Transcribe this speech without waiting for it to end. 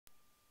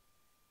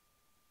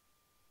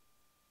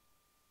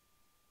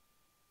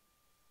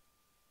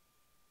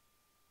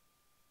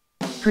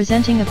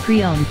Presenting a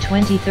pre-owned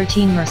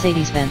 2013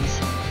 Mercedes-Benz.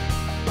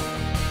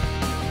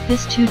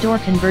 This two-door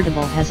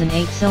convertible has an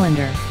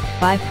 8-cylinder,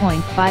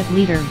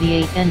 5.5-liter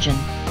V8 engine,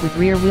 with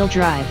rear-wheel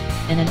drive,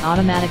 and an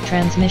automatic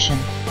transmission.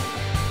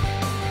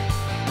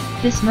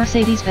 This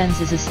Mercedes-Benz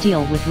is a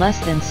steal with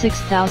less than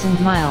 6,000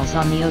 miles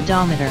on the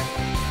odometer.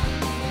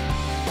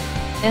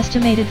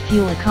 Estimated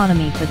fuel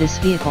economy for this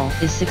vehicle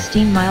is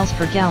 16 miles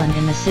per gallon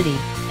in the city,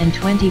 and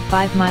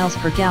 25 miles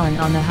per gallon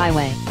on the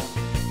highway.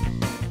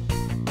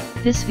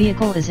 This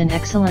vehicle is in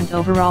excellent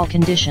overall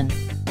condition.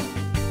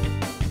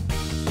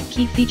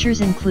 Key features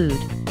include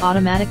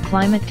automatic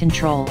climate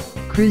control,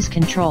 cruise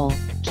control,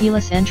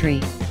 keyless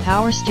entry,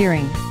 power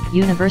steering,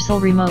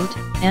 universal remote,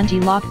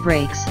 anti-lock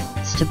brakes,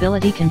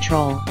 stability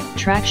control,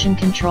 traction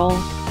control,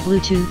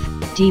 Bluetooth,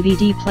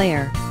 DVD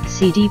player,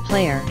 CD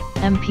player,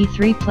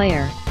 MP3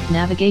 player,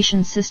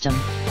 navigation system,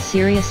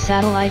 Sirius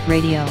satellite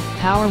radio,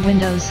 power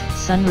windows,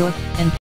 sunroof, and